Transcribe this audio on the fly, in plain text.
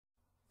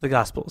The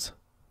Gospels.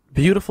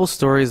 Beautiful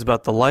stories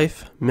about the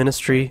life,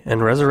 ministry,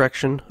 and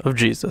resurrection of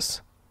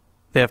Jesus.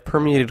 They have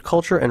permeated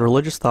culture and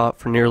religious thought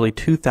for nearly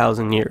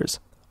 2,000 years.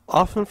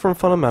 Often from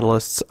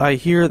fundamentalists, I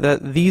hear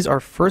that these are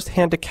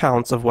first-hand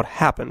accounts of what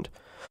happened.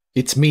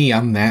 It's me,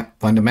 I'm that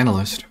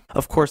fundamentalist.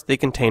 Of course, they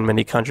contain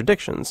many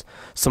contradictions,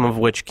 some of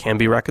which can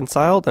be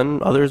reconciled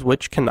and others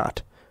which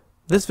cannot.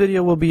 This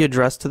video will be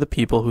addressed to the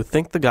people who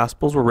think the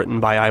Gospels were written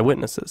by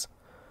eyewitnesses.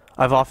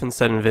 I've often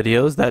said in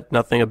videos that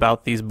nothing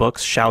about these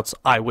books shouts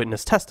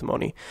eyewitness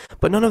testimony,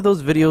 but none of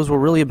those videos were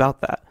really about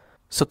that.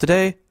 So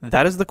today,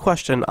 that is the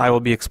question I will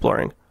be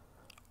exploring.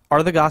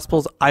 Are the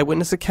Gospels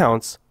eyewitness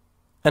accounts,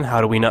 and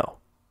how do we know?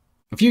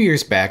 A few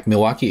years back,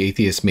 Milwaukee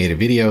Atheists made a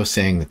video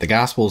saying that the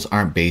Gospels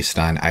aren't based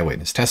on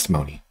eyewitness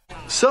testimony.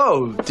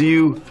 So, do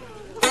you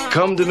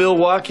come to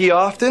Milwaukee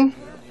often?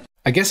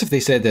 I guess if they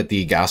said that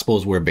the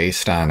Gospels were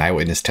based on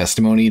eyewitness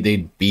testimony,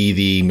 they'd be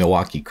the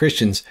Milwaukee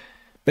Christians.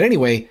 But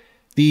anyway,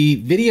 the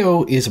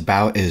video is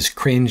about as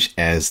cringe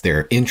as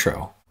their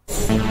intro.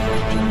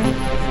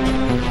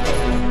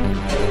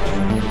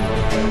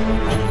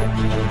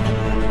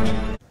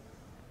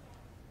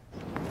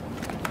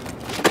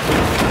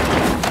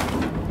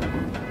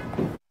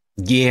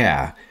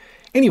 Yeah.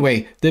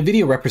 Anyway, the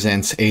video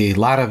represents a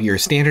lot of your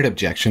standard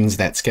objections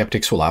that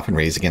skeptics will often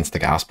raise against the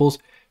Gospels.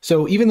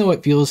 So even though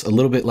it feels a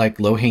little bit like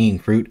low-hanging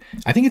fruit,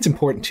 I think it's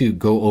important to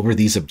go over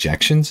these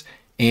objections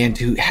and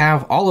to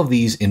have all of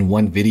these in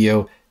one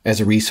video as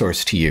a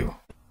resource to you.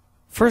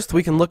 First,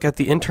 we can look at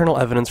the internal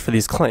evidence for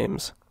these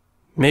claims.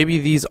 Maybe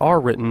these are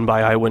written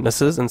by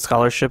eyewitnesses and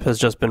scholarship has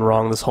just been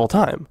wrong this whole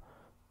time.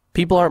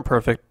 People aren't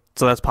perfect,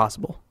 so that's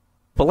possible.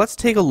 But let's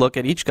take a look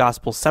at each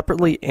gospel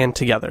separately and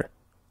together.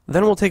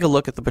 Then we'll take a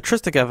look at the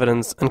patristic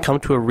evidence and come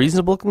to a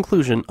reasonable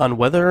conclusion on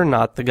whether or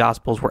not the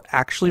Gospels were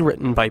actually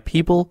written by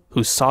people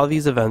who saw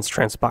these events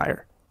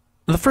transpire.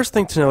 The first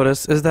thing to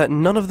notice is that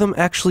none of them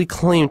actually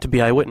claim to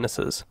be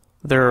eyewitnesses.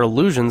 There are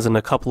allusions in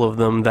a couple of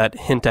them that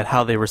hint at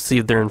how they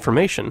received their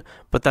information,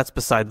 but that's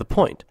beside the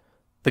point.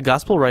 The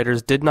Gospel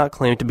writers did not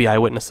claim to be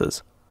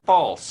eyewitnesses.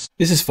 False.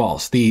 This is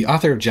false. The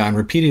author of John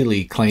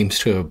repeatedly claims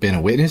to have been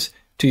a witness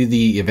to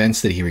the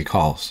events that he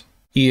recalls.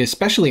 He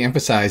especially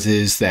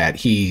emphasizes that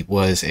he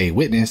was a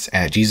witness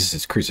at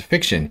Jesus'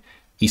 crucifixion.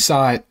 He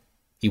saw it,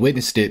 he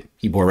witnessed it,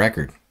 he bore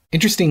record.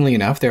 Interestingly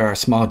enough, there are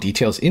small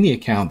details in the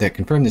account that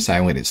confirm this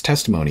eyewitness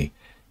testimony.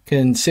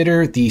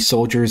 Consider the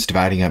soldiers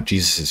dividing up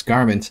Jesus'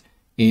 garments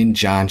in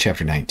John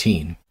chapter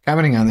 19.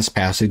 Commenting on this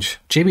passage,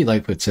 J.B.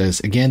 Lightfoot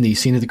says, again, the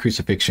scene of the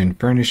crucifixion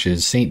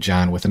furnishes St.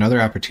 John with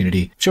another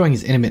opportunity showing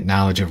his intimate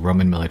knowledge of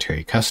Roman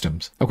military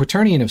customs. A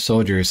quaternion of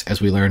soldiers, as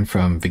we learn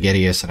from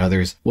Vegetius and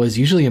others, was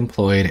usually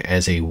employed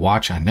as a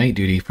watch on night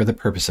duty for the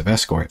purpose of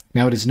escort.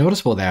 Now, it is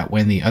noticeable that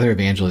when the other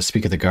evangelists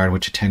speak of the guard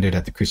which attended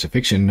at the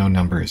crucifixion, no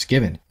number is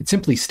given. It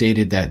simply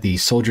stated that the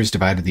soldiers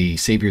divided the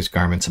Savior's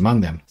garments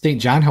among them. St.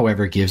 John,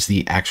 however, gives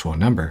the actual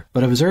number.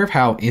 But observe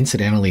how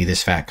incidentally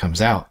this fact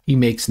comes out. He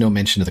makes no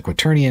mention of the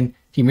quaternion.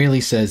 He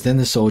merely says, then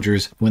the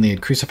soldiers, when they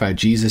had crucified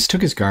Jesus,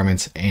 took his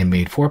garments and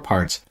made 4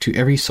 parts, to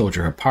every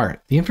soldier a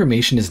part. The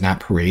information is not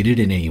paraded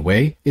in any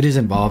way. It is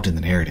involved in the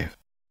narrative.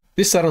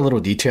 This subtle little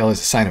detail is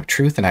a sign of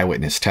truth and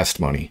eyewitness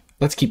testimony.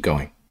 Let's keep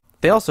going.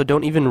 They also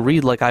don't even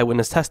read like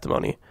eyewitness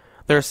testimony.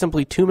 There are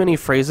simply too many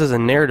phrases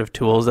and narrative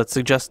tools that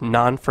suggest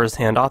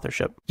non-first-hand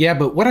authorship. Yeah,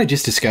 but what I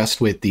just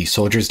discussed with the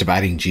soldiers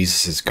dividing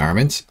Jesus'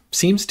 garments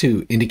seems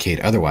to indicate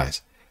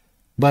otherwise.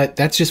 But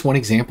that's just one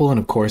example, and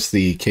of course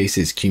the case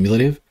is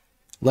cumulative.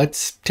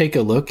 Let's take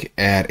a look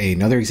at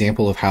another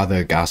example of how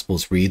the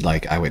Gospels read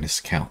like eyewitness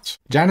accounts.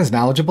 John is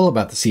knowledgeable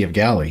about the Sea of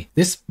Galilee.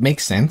 This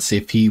makes sense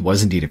if he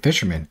was indeed a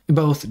fisherman. In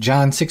both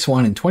John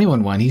 6:1 and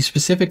 21:1, he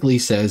specifically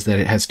says that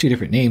it has 2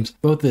 different names,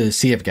 both the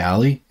Sea of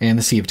Galilee and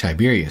the Sea of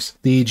Tiberias.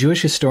 The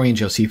Jewish historian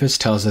Josephus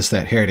tells us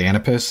that Herod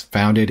Antipas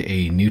founded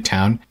a new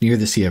town near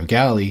the Sea of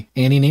Galilee,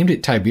 and he named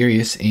it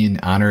Tiberias in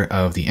honor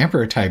of the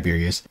Emperor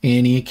Tiberius,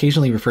 and he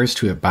occasionally refers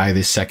to it by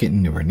this second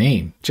and newer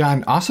name.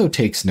 John also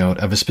takes note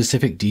of a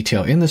specific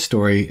detail in the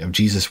story of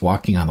Jesus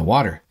walking on the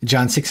water. In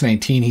John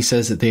 6:19, he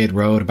says that they had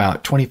rowed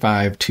about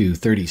 25 to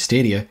 30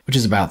 stadia, which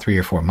is about 3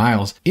 or 4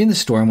 miles, in the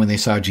storm when they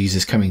saw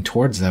Jesus coming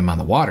towards them on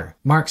the water.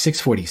 Mark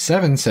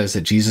 6:47 says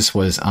that Jesus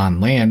was on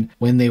land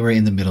when they were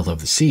in the middle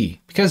of the sea.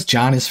 Because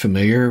John is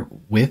familiar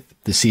with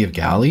the Sea of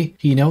Galilee,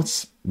 he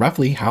notes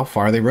roughly how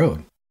far they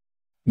rowed.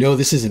 No,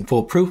 this isn't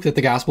full proof that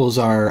the Gospels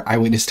are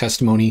eyewitness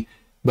testimony,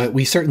 but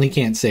we certainly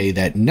can't say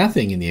that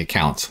nothing in the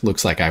accounts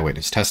looks like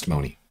eyewitness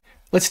testimony.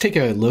 Let's take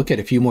a look at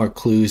a few more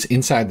clues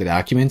inside the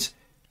documents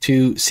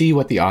to see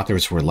what the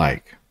authors were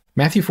like.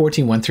 Matthew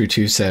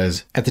 14:1-2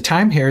 says, at the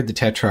time Herod the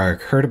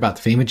Tetrarch heard about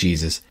the fame of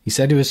Jesus, he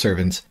said to his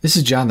servants, this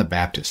is John the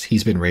Baptist.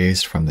 He's been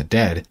raised from the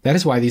dead. That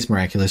is why these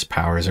miraculous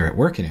powers are at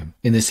work in him.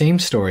 In the same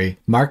story,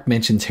 Mark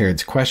mentions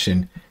Herod's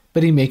question,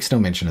 but he makes no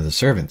mention of the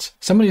servants.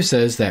 Someone who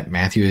says that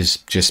Matthew is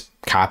just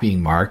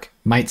copying Mark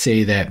might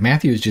say that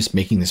Matthew is just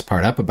making this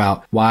part up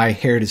about why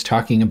Herod is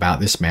talking about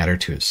this matter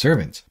to his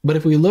servants. But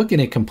if we look in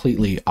a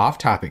completely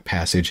off-topic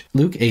passage,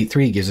 Luke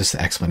 8:3 gives us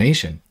the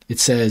explanation. It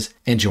says,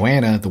 "And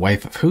Joanna, the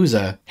wife of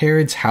Chuza,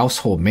 Herod's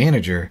household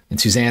manager, and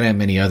Susanna and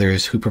many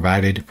others who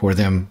provided for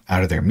them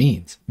out of their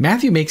means."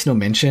 Matthew makes no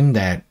mention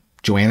that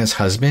Joanna's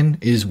husband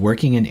is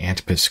working in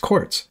Antipas'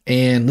 courts,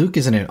 and Luke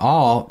isn't at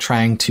all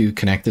trying to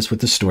connect this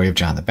with the story of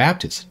John the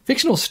Baptist.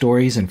 Fictional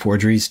stories and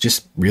forgeries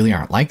just really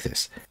aren't like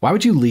this. Why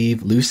would you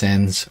leave loose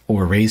ends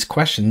or raise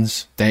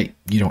questions that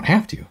you don't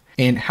have to?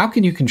 And how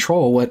can you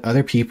control what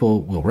other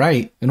people will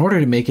write in order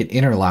to make it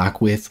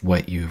interlock with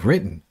what you've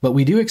written? But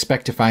we do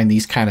expect to find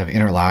these kind of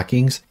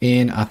interlockings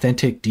in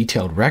authentic,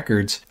 detailed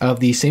records of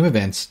the same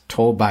events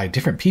told by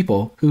different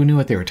people who knew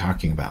what they were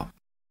talking about.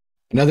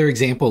 Another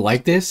example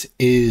like this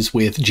is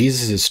with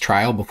Jesus'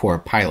 trial before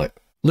Pilate.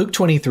 Luke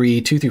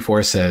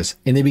 23:2-4 says,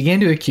 "And they began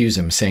to accuse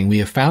him, saying, 'We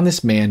have found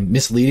this man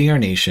misleading our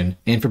nation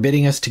and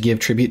forbidding us to give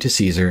tribute to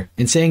Caesar,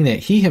 and saying that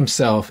he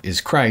himself is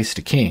Christ,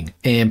 a king.'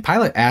 And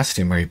Pilate asked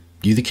him, 'Are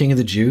you the king of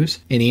the Jews?'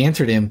 And he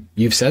answered him,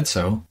 'You've said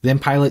so.' Then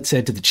Pilate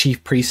said to the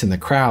chief priests and the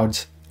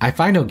crowds, 'I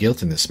find no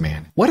guilt in this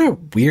man.'" What a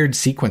weird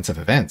sequence of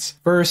events.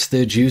 First,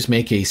 the Jews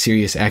make a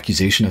serious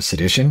accusation of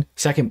sedition.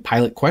 Second,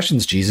 Pilate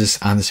questions Jesus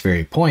on this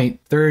very point.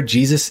 Third,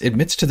 Jesus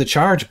admits to the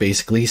charge,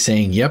 basically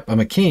saying, "Yep, I'm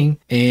a king."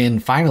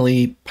 And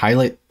finally,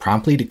 Pilate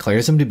promptly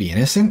declares him to be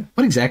innocent.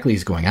 What exactly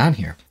is going on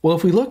here? Well,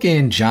 if we look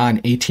in John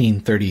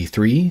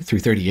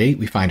 18:33-38,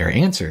 we find our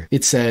answer.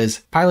 It says,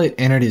 "Pilate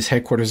entered his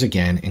headquarters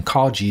again and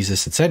called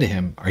Jesus and said to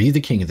him, 'Are you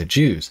the king of the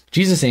Jews?'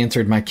 Jesus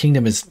answered, 'My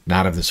kingdom is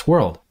not of this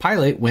world.'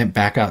 Pilate went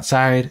back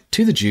outside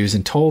to the Jews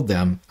and told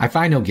them, 'I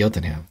find no guilt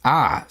in him.'"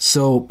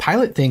 So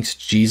Pilate thinks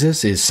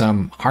Jesus is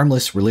some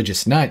harmless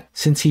religious nut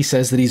since he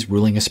says that he's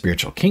ruling a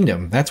spiritual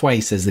kingdom. That's why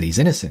he says that he's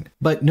innocent.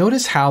 But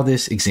notice how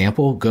this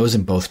example goes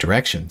in both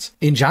directions.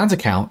 In John's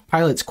account,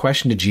 Pilate's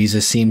question to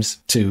Jesus seems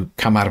to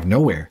come out of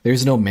nowhere.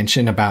 There's no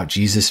mention about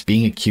Jesus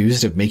being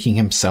accused of making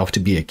himself to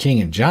be a king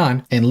in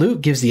John, and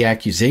Luke gives the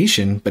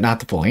accusation but not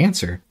the full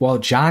answer, while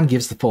John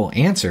gives the full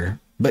answer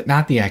but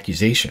not the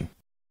accusation.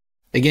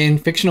 Again,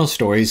 fictional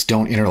stories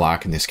don't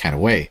interlock in this kind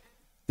of way.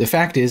 The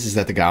fact is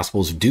that the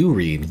Gospels do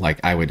read like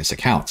eyewitness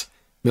accounts.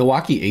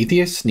 Milwaukee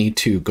Atheists need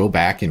to go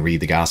back and read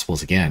the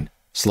Gospels again,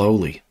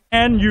 slowly.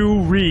 And you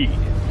read.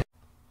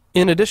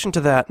 In addition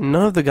to that,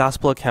 none of the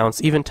Gospel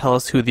accounts even tell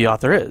us who the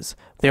author is.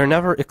 They are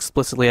never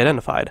explicitly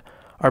identified.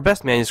 Our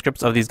best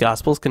manuscripts of these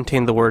Gospels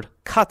contain the word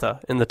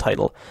kata in the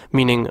title,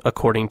 meaning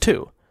according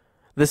to.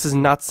 This is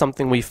not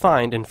something we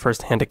find in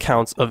first-hand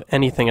accounts of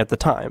anything at the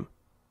time.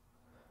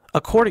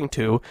 According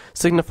to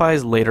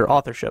signifies later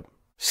authorship.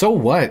 So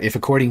what if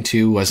according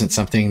to wasn't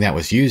something that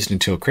was used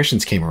until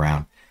Christians came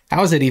around?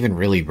 How is it even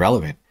really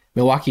relevant?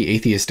 Milwaukee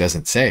Atheist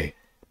doesn't say.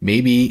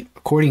 Maybe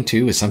according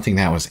to is something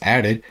that was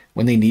added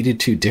when they needed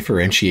to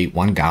differentiate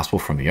one gospel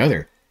from the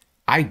other.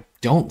 I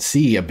don't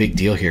see a big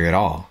deal here at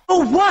all.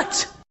 Oh,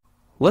 what?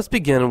 Let's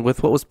begin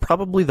with what was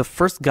probably the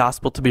first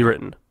gospel to be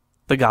written,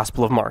 the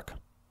Gospel of Mark.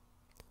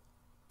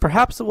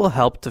 Perhaps it will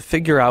help to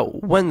figure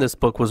out when this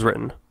book was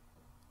written.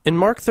 In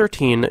Mark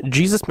 13,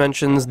 Jesus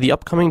mentions the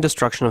upcoming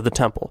destruction of the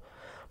temple.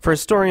 For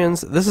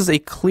historians, this is a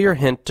clear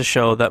hint to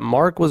show that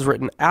Mark was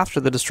written after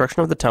the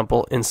destruction of the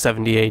temple in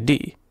 70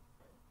 AD.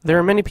 There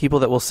are many people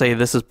that will say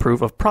this is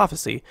proof of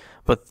prophecy,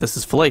 but this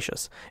is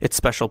fallacious. It's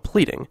special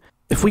pleading.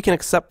 If we can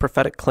accept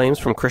prophetic claims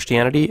from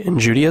Christianity and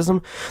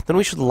Judaism, then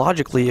we should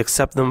logically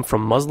accept them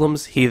from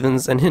Muslims,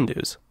 heathens, and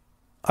Hindus.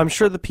 I'm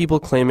sure the people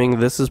claiming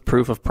this is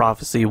proof of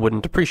prophecy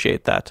wouldn't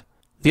appreciate that.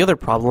 The other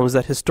problem is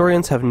that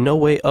historians have no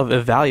way of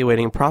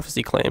evaluating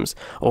prophecy claims,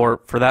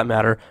 or, for that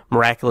matter,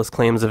 miraculous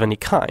claims of any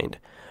kind.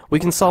 We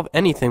can solve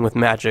anything with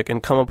magic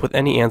and come up with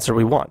any answer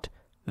we want.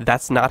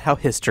 That's not how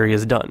history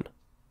is done.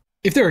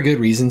 If there are good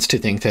reasons to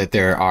think that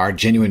there are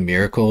genuine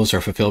miracles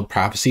or fulfilled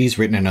prophecies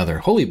written in other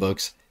holy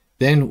books,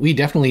 then we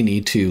definitely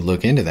need to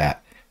look into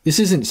that. This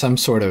isn't some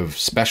sort of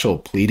special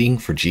pleading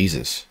for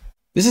Jesus.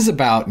 This is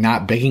about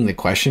not begging the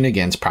question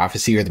against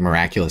prophecy or the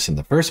miraculous in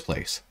the first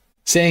place.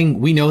 Saying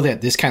we know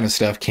that this kind of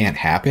stuff can't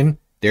happen,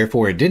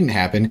 therefore it didn't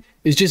happen,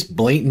 is just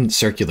blatant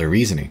circular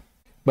reasoning.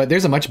 But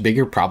there's a much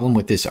bigger problem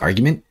with this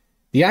argument.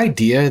 The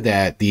idea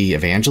that the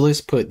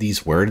evangelists put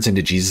these words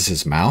into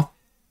Jesus' mouth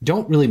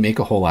don't really make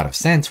a whole lot of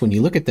sense when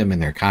you look at them in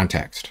their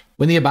context.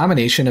 When the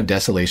abomination of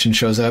desolation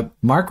shows up,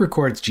 Mark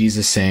records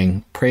Jesus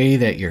saying, "Pray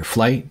that your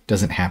flight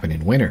doesn't happen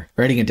in winter."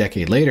 Writing a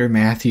decade later,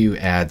 Matthew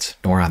adds,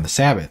 "nor on the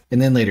Sabbath." And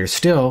then later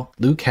still,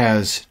 Luke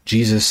has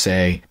Jesus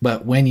say,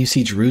 "But when you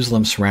see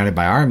Jerusalem surrounded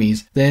by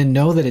armies, then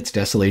know that its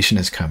desolation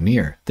has come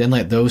near. Then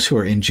let those who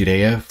are in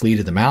Judea flee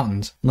to the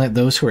mountains, and let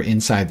those who are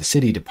inside the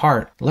city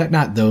depart. Let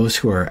not those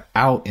who are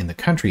out in the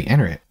country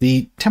enter it."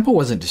 The temple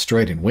wasn't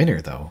destroyed in winter,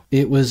 though.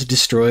 It was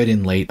destroyed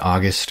in late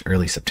August,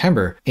 early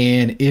September,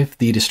 and if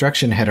the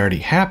destruction had already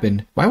already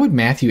happened, why would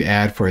Matthew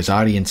add for his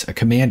audience a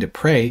command to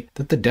pray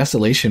that the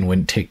desolation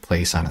wouldn't take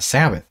place on a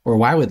Sabbath? Or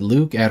why would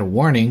Luke add a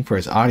warning for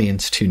his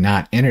audience to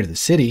not enter the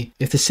city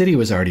if the city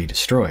was already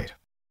destroyed?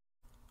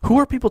 Who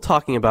are people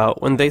talking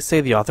about when they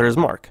say the author is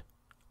Mark?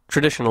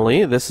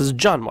 Traditionally, this is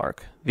John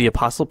Mark, the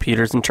Apostle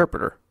Peter's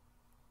interpreter.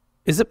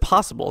 Is it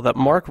possible that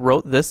Mark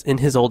wrote this in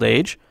his old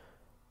age?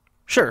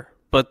 Sure,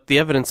 but the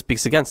evidence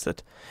speaks against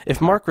it.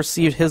 If Mark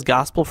received his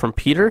gospel from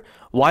Peter,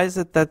 why is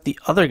it that the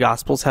other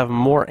gospels have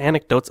more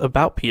anecdotes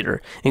about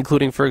Peter,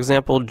 including, for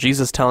example,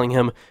 Jesus telling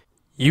him,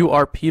 "You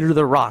are Peter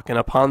the rock, and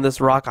upon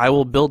this rock I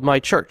will build my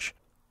church"?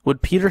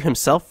 Would Peter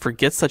himself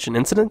forget such an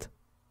incident?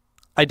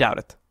 I doubt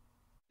it.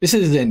 This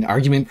is an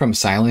argument from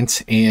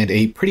silence, and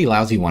a pretty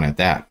lousy one at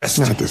that. That's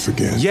not this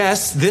again.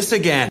 Yes, this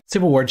again.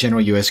 Civil War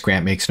General U.S.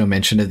 Grant makes no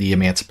mention of the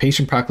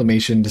Emancipation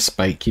Proclamation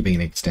despite keeping an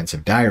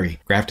extensive diary.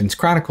 Grafton's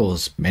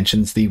Chronicles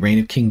mentions the reign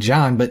of King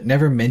John, but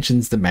never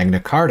mentions the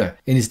Magna Carta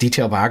in his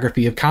detailed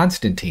biography of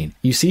Constantine.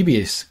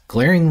 Eusebius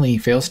glaringly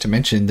fails to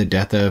mention the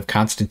death of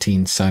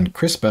Constantine's son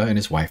Crispa and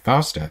his wife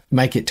Fausta. You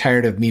might get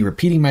tired of me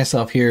repeating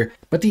myself here,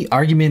 but the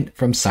argument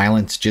from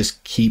silence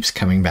just keeps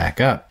coming back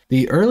up.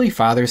 The early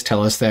fathers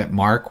tell us that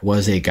Mark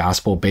was a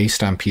gospel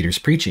based on Peter's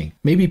preaching.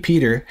 Maybe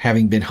Peter,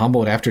 having been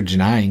humbled after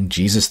denying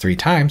Jesus 3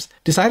 times,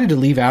 decided to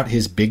leave out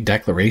his big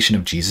declaration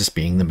of Jesus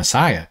being the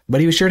Messiah.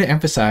 But he was sure to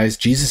emphasize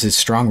Jesus'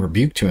 strong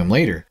rebuke to him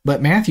later.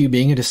 But Matthew,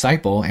 being a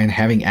disciple and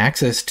having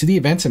access to the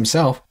events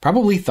himself,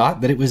 probably thought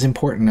that it was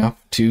important enough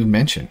to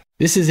mention.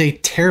 This is a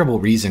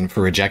terrible reason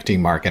for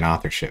rejecting Mark and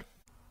authorship.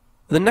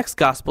 The next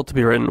gospel to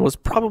be written was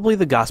probably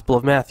the Gospel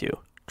of Matthew.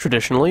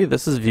 Traditionally,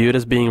 this is viewed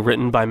as being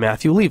written by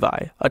Matthew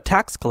Levi, a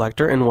tax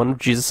collector and one of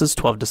Jesus'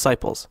 12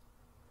 disciples.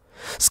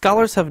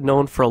 Scholars have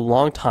known for a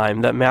long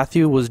time that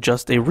Matthew was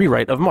just a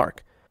rewrite of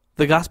Mark.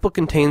 The Gospel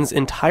contains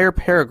entire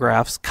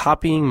paragraphs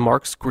copying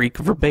Mark's Greek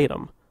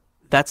verbatim.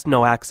 That's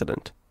no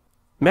accident.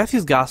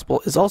 Matthew's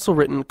Gospel is also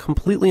written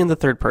completely in the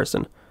third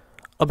person,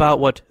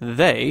 about what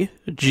they,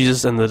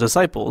 Jesus and the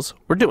disciples,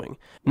 were doing,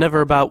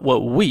 never about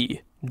what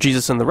we,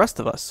 Jesus and the rest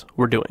of us,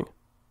 were doing.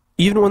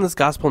 Even when this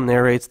gospel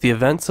narrates the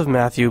events of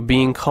Matthew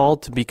being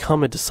called to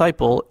become a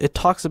disciple, it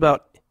talks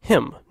about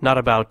him, not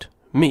about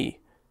me.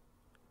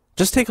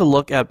 Just take a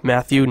look at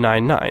Matthew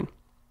 9:9.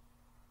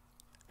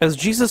 As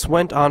Jesus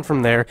went on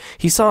from there,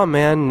 he saw a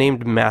man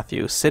named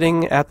Matthew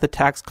sitting at the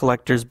tax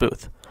collector's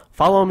booth.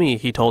 "Follow me,"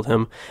 he told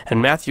him,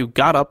 and Matthew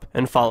got up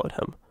and followed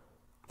him.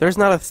 There's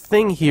not a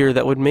thing here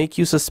that would make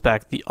you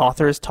suspect the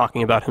author is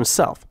talking about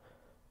himself.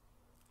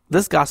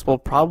 This gospel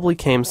probably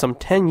came some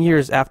 10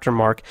 years after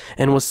Mark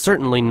and was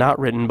certainly not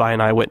written by an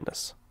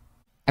eyewitness.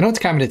 I know it's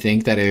common to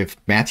think that if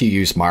Matthew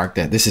used Mark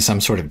that this is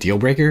some sort of deal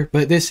breaker,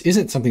 but this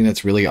isn't something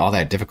that's really all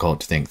that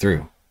difficult to think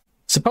through.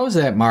 Suppose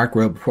that Mark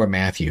wrote before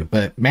Matthew,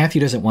 but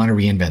Matthew doesn't want to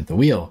reinvent the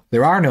wheel.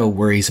 There are no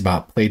worries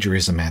about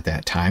plagiarism at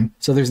that time,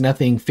 so there's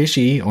nothing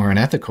fishy or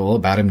unethical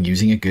about him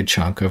using a good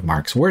chunk of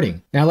Mark's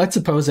wording. Now let's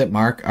suppose that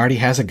Mark already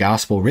has a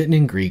gospel written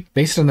in Greek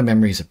based on the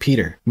memories of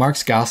Peter.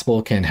 Mark's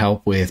gospel can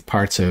help with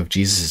parts of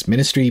Jesus'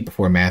 ministry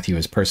before Matthew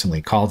is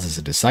personally called as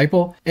a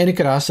disciple, and it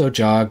could also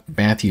jog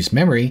Matthew's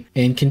memory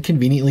and can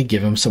conveniently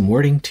give him some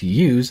wording to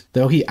use,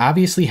 though he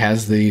obviously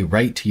has the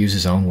right to use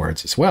his own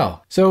words as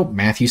well. So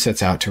Matthew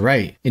sets out to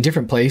write. In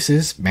different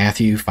places,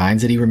 Matthew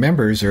finds that he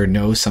remembers or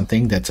knows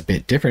something that's a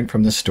bit different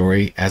from the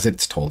story as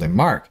it's told in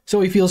Mark.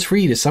 So he feels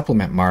free to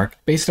supplement Mark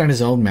based on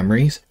his own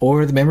memories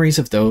or the memories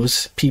of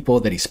those people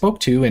that he spoke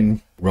to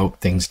and wrote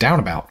things down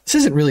about. This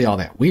isn't really all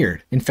that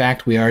weird. In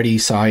fact, we already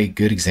saw a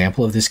good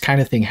example of this kind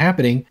of thing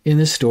happening in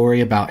the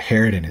story about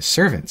Herod and his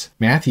servants.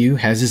 Matthew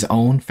has his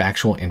own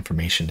factual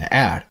information to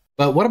add.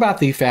 But what about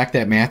the fact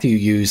that Matthew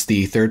used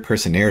the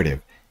third-person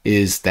narrative?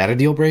 Is that a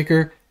deal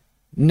breaker?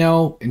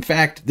 No, in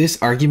fact, this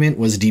argument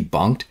was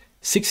debunked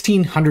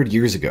 1600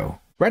 years ago.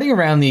 Writing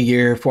around the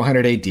year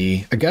 400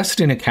 AD,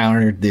 Augustine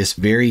encountered this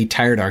very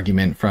tired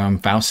argument from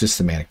Faustus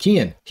the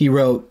Manichaean. He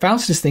wrote,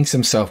 "Faustus thinks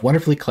himself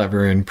wonderfully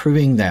clever in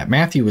proving that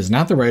Matthew was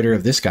not the writer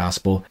of this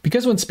gospel,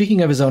 because when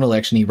speaking of his own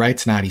election he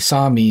writes not, 'He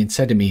saw me and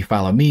said to me,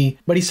 follow me,'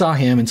 but he saw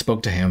him and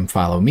spoke to him,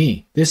 'Follow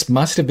me.' This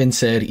must have been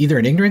said either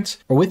in ignorance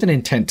or with an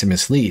intent to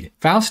mislead.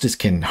 Faustus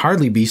can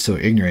hardly be so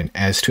ignorant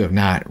as to have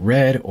not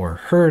read or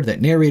heard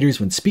that narrators,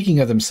 when speaking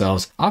of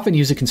themselves, often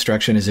use a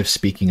construction as if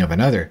speaking of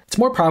another. It's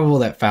more probable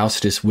that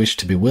Faustus wished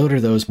to bewilder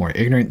those more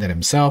ignorant than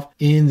himself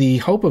in the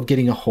hope of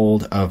getting a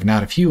hold of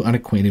not a few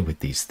unacquainted with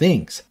these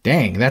things."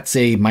 Dang, that's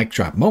a mic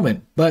drop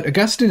moment. But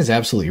Augustine is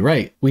absolutely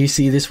right. We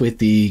see this with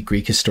the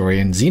Greek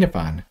historian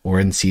Xenophon, or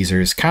in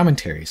Caesar's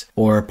commentaries,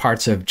 or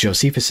parts of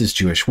Josephus's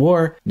Jewish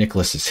War,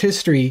 Nicholas's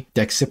History,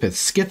 Dexippus'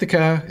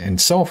 Scythica,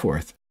 and so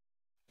forth.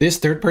 This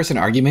third-person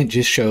argument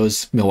just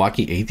shows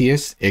Milwaukee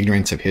Atheists'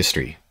 ignorance of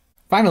history.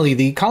 Finally,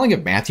 the calling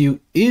of Matthew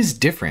is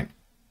different,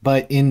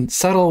 but in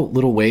subtle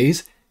little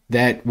ways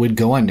that would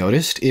go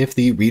unnoticed if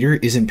the reader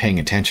isn't paying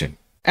attention.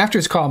 After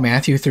his call,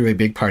 Matthew threw a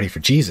big party for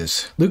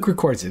Jesus. Luke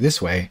records it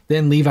this way: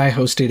 Then Levi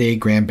hosted a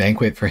grand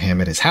banquet for him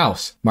at his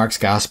house. Mark's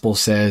gospel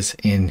says,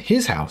 in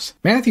his house.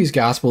 Matthew's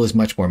gospel is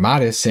much more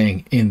modest,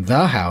 saying, in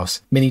the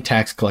house, many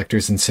tax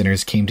collectors and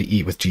sinners came to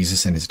eat with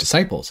Jesus and his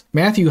disciples.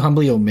 Matthew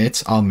humbly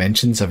omits all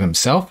mentions of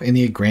himself in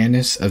the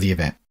grandness of the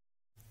event.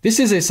 This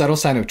is a subtle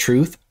sign of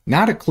truth,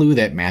 not a clue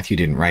that Matthew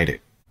didn't write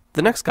it.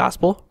 The next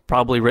gospel,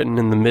 probably written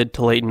in the mid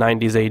to late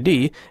 90s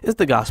AD, is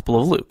the Gospel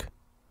of Luke.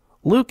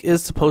 Luke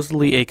is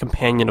supposedly a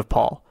companion of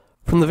Paul.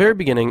 From the very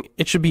beginning,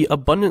 it should be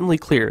abundantly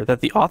clear that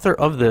the author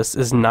of this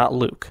is not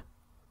Luke.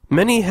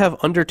 Many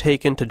have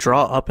undertaken to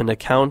draw up an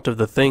account of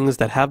the things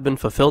that have been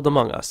fulfilled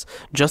among us,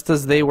 just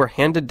as they were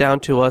handed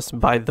down to us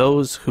by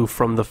those who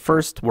from the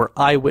first were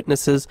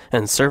eyewitnesses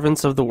and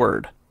servants of the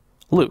word.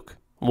 Luke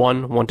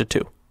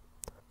 1:1-2.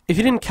 If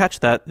you didn't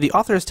catch that, the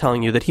author is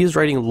telling you that he is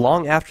writing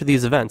long after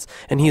these events,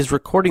 and he is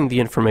recording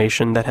the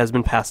information that has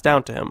been passed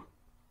down to him.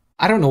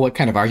 I don't know what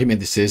kind of argument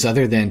this is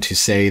other than to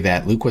say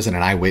that Luke wasn't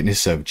an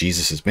eyewitness of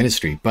Jesus'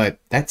 ministry, but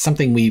that's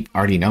something we've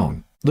already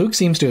known. Luke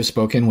seems to have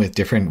spoken with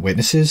different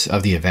witnesses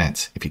of the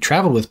events. If he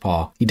traveled with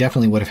Paul, he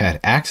definitely would have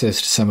had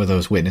access to some of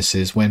those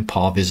witnesses when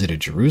Paul visited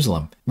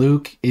Jerusalem.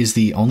 Luke is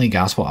the only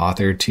gospel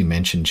author to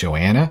mention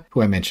Joanna,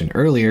 who I mentioned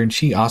earlier, and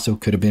she also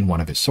could have been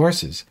one of his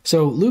sources.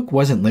 So Luke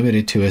wasn't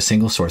limited to a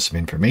single source of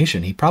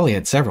information. He probably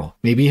had several.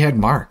 Maybe he had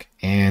Mark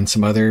and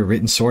some other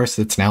written source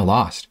that's now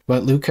lost.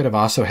 But Luke could have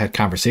also had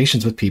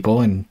conversations with people,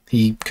 and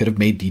he could have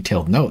made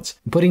detailed notes.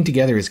 In putting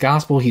together his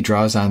gospel, he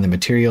draws on the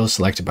materials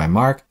selected by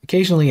Mark,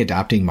 occasionally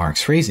adopting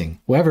Mark's phrasing.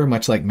 However,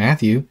 much like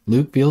Matthew,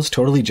 Luke feels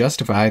totally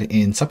justified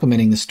in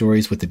supplementing the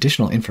stories with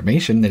additional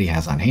information that he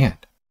has on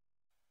hand.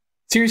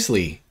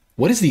 Seriously,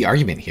 what is the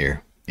argument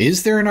here?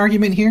 Is there an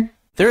argument here?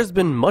 There has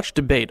been much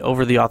debate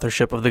over the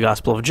authorship of the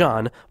Gospel of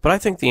John, but I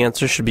think the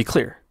answer should be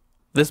clear.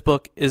 This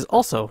book is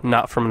also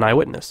not from an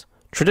eyewitness.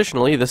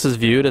 Traditionally, this is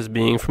viewed as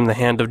being from the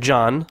hand of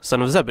John,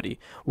 son of Zebedee,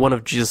 one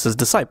of Jesus'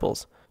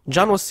 disciples.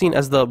 John was seen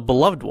as the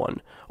beloved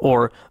one,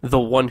 or the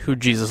one who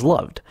Jesus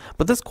loved,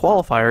 but this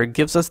qualifier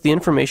gives us the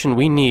information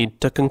we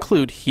need to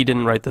conclude he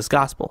didn't write this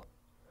gospel.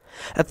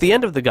 At the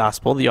end of the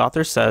gospel, the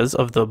author says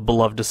of the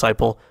beloved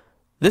disciple,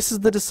 "This is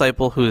the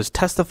disciple who is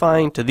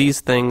testifying to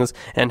these things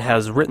and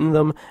has written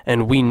them,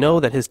 and we know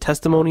that his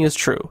testimony is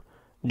true."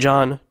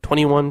 John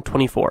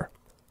 21:24.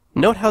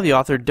 Note how the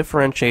author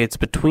differentiates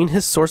between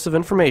his source of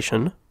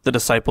information, the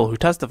disciple who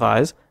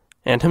testifies,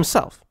 and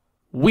himself.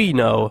 We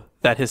know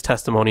that his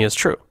testimony is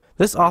true.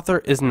 This author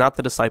is not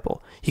the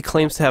disciple. He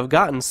claims to have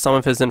gotten some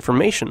of his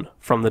information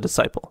from the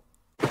disciple.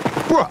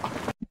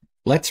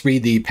 Let's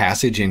read the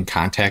passage in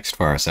context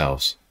for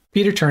ourselves.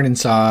 Peter turned and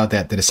saw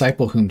that the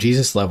disciple whom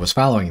Jesus loved was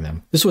following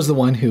them. This was the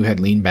one who had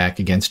leaned back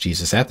against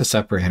Jesus at the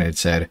supper and had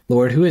said,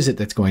 "Lord, who is it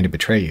that's going to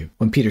betray you?"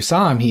 When Peter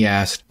saw him, he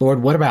asked,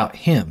 "Lord, what about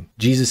him?"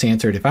 Jesus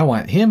answered, "If I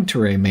want him to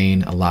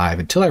remain alive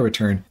until I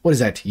return, what is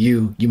that to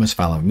you? You must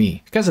follow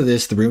me." Because of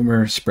this, the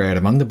rumor spread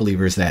among the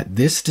believers that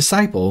this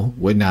disciple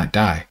would not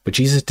die. But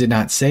Jesus did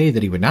not say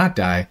that he would not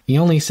die. He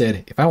only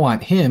said, "If I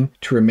want him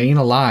to remain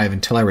alive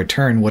until I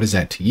return, what is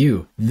that to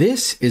you?"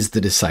 This is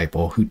the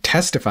disciple who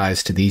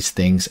testifies to these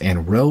things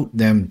and wrote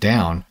them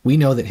down. We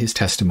know that his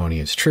testimony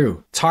is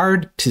true. It's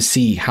hard to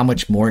see how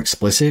much more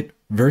explicit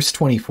Verse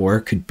 24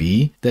 could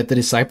be that the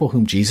disciple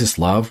whom Jesus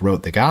loved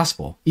wrote the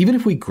gospel. Even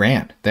if we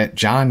grant that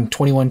John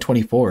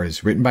 21:24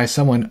 is written by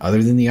someone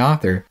other than the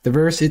author, the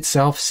verse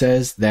itself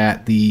says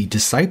that the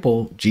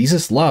disciple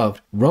Jesus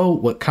loved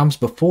wrote what comes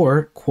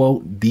before,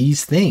 quote,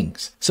 these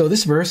things. So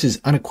this verse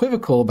is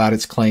unequivocal about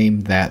its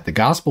claim that the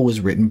gospel was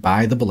written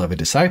by the beloved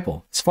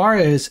disciple. As far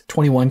as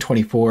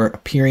 21:24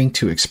 appearing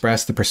to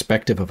express the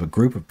perspective of a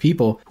group of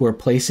people who are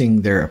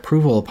placing their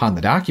approval upon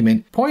the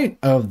document, the point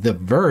of the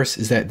verse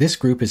is that this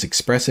group is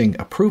expressing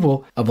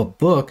approval of a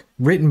book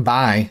written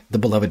by the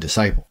beloved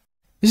disciple.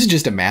 This is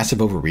just a massive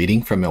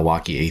overreading from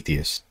Milwaukee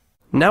Atheists.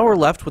 Now we're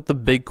left with the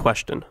big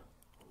question.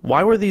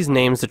 Why were these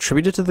names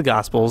attributed to the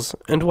Gospels,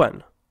 and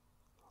when?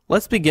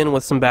 Let's begin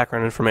with some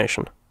background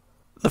information.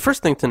 The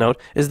first thing to note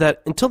is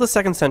that until the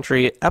 2nd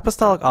century,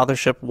 apostolic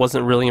authorship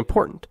wasn't really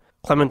important.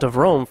 Clement of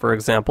Rome, for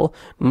example,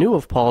 knew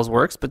of Paul's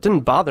works but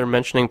didn't bother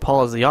mentioning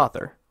Paul as the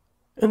author.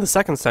 In the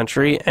 2nd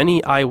century,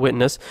 any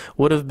eyewitness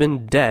would have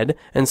been dead,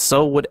 and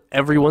so would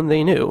everyone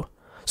they knew.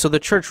 So the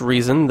church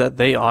reasoned that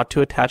they ought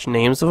to attach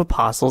names of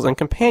apostles and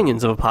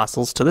companions of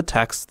apostles to the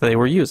texts they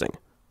were using.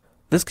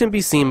 This can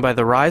be seen by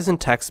the rise in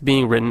texts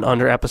being written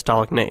under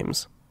apostolic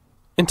names.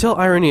 Until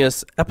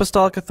Irenaeus,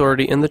 apostolic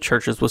authority in the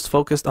churches was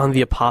focused on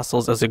the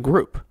apostles as a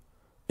group.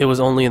 It was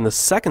only in the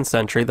 2nd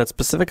century that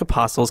specific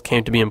apostles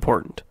came to be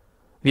important.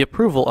 The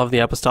approval of the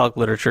apostolic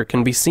literature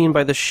can be seen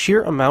by the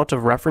sheer amount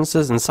of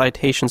references and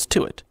citations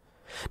to it,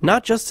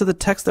 not just to the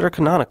texts that are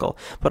canonical,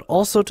 but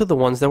also to the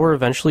ones that were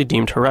eventually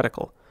deemed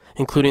heretical,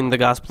 including the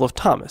Gospel of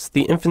Thomas,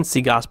 the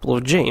infancy Gospel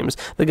of James,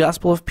 the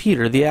Gospel of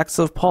Peter, the Acts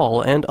of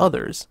Paul, and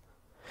others.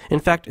 In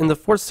fact, in the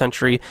 4th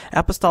century,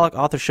 apostolic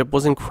authorship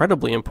was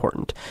incredibly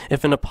important.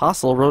 If an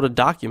apostle wrote a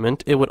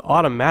document, it would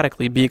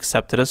automatically be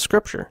accepted as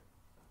scripture.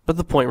 but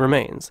the point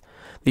remains.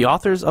 The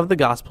authors of the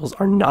Gospels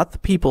are not the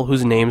people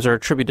whose names are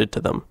attributed to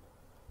them.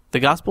 The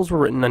Gospels were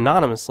written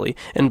anonymously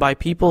and by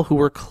people who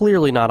were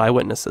clearly not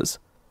eyewitnesses.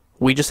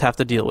 We just have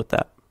to deal with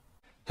that.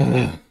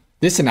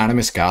 This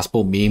anonymous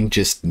gospel meme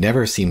just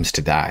never seems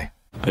to die.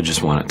 I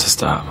just want it to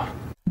stop.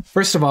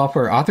 First of all,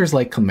 for authors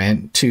like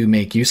Clement to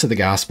make use of the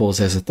Gospels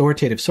as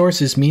authoritative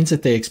sources means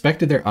that they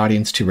expected their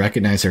audience to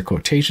recognize their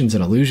quotations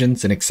and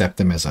allusions and accept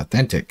them as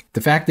authentic.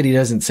 The fact that he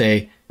doesn't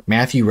say,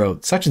 Matthew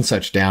wrote such and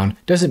such down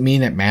doesn't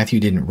mean that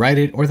Matthew didn't write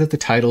it or that the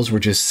titles were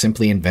just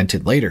simply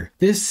invented later.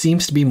 This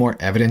seems to be more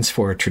evidence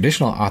for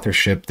traditional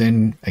authorship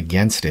than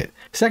against it.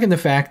 Second, the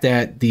fact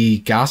that the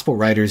gospel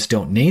writers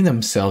don't name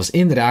themselves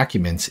in the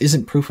documents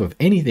isn't proof of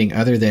anything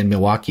other than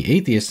Milwaukee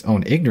Atheists'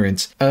 own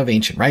ignorance of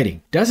ancient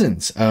writing.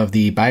 Dozens of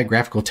the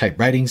biographical type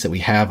writings that we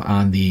have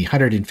on the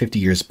 150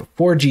 years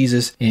before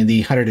Jesus and the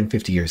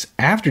 150 years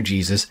after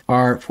Jesus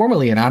are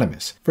formally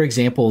anonymous. For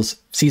example,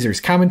 Caesar's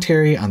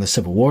commentary on the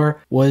Civil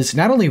War was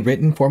not only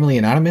written formally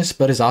anonymous,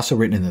 but is also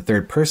written in the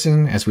third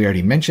person, as we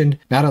already mentioned,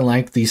 not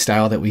unlike the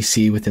style that we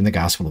see within the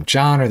Gospel of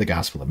John or the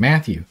Gospel of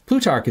Matthew.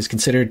 Plutarch is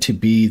considered to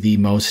be the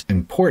most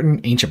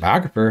important ancient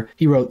biographer.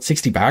 He wrote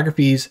 60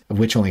 biographies, of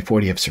which only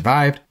 40 have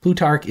survived.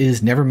 Plutarch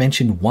is never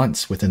mentioned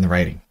once within the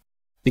writing.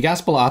 The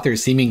Gospel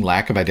author's seeming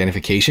lack of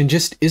identification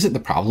just isn't the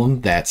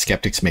problem that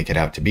skeptics make it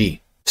out to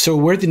be. So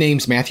were the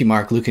names Matthew,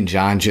 Mark, Luke, and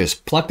John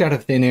just plucked out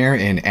of thin air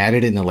and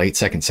added in the late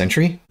 2nd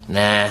century?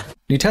 Nah.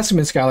 New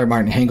Testament scholar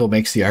Martin Hengel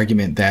makes the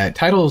argument that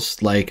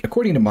titles like,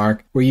 according to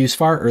Mark, were used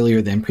far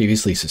earlier than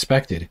previously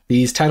suspected.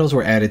 These titles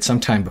were added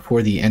sometime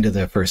before the end of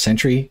the 1st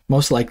century,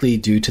 most likely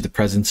due to the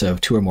presence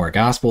of 2 or more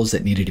Gospels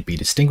that needed to be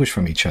distinguished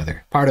from each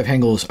other. Part of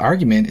Hengel's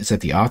argument is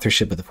that the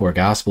authorship of the 4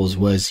 Gospels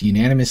was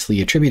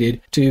unanimously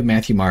attributed to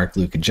Matthew, Mark,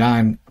 Luke, and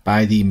John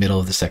by the middle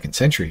of the 2nd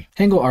century.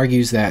 Hengel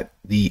argues that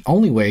the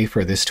only way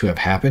for this to have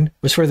happened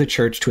was for the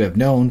church to have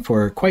known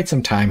for quite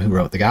some time who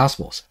wrote the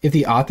Gospels. If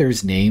the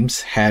authors'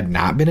 names had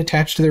not been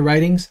attached to their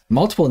writings,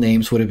 multiple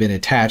names would have been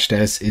attached,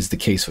 as is the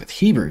case with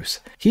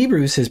Hebrews.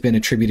 Hebrews has been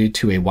attributed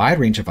to a wide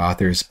range of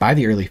authors by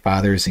the early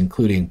fathers,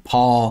 including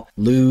Paul,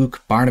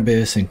 Luke,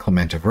 Barnabas, and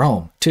Clement of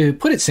Rome. To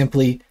put it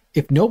simply,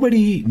 if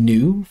nobody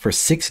knew for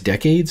 6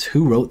 decades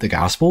who wrote the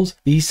Gospels,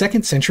 the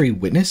 2nd century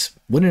witness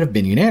wouldn't have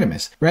been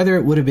unanimous. Rather,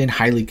 it would have been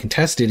highly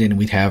contested, and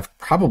we'd have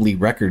probably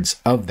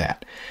records of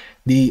that.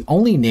 The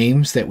only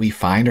names that we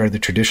find are the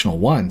traditional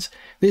ones.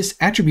 This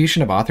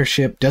attribution of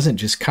authorship doesn't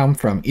just come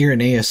from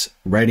Irenaeus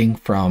writing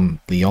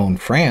from Lyon,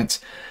 France,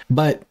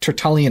 but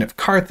Tertullian of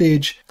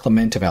Carthage,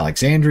 Clement of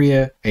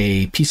Alexandria,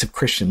 a piece of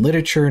Christian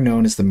literature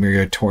known as the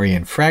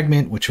Muratorian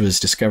Fragment, which was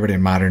discovered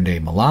in modern-day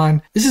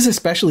Milan. This is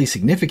especially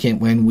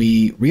significant when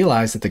we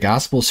realize that the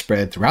Gospels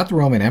spread throughout the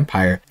Roman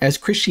Empire as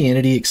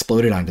Christianity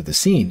exploded onto the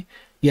scene.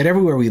 Yet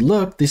everywhere we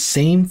look, the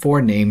same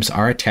 4 names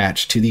are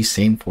attached to these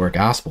same 4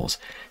 Gospels.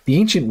 The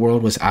ancient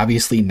world was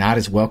obviously not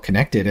as well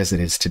connected as it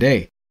is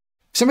today.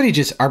 If somebody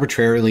just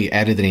arbitrarily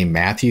added the name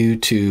Matthew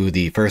to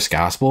the first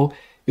Gospel,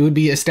 it would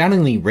be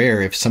astoundingly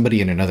rare if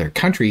somebody in another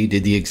country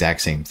did the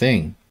exact same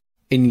thing.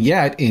 And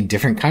yet, in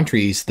different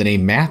countries, the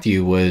name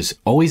Matthew was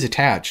always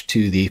attached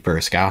to the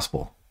first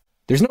Gospel.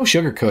 There's no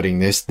sugarcoating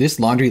this. This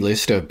laundry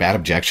list of bad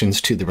objections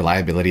to the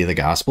reliability of the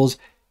Gospels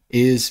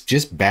is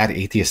just bad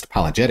atheist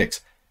apologetics.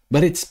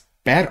 But it's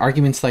bad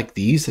arguments like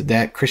these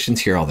that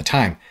Christians hear all the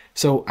time.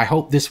 So I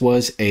hope this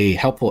was a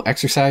helpful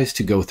exercise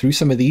to go through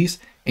some of these,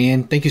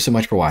 and thank you so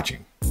much for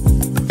watching.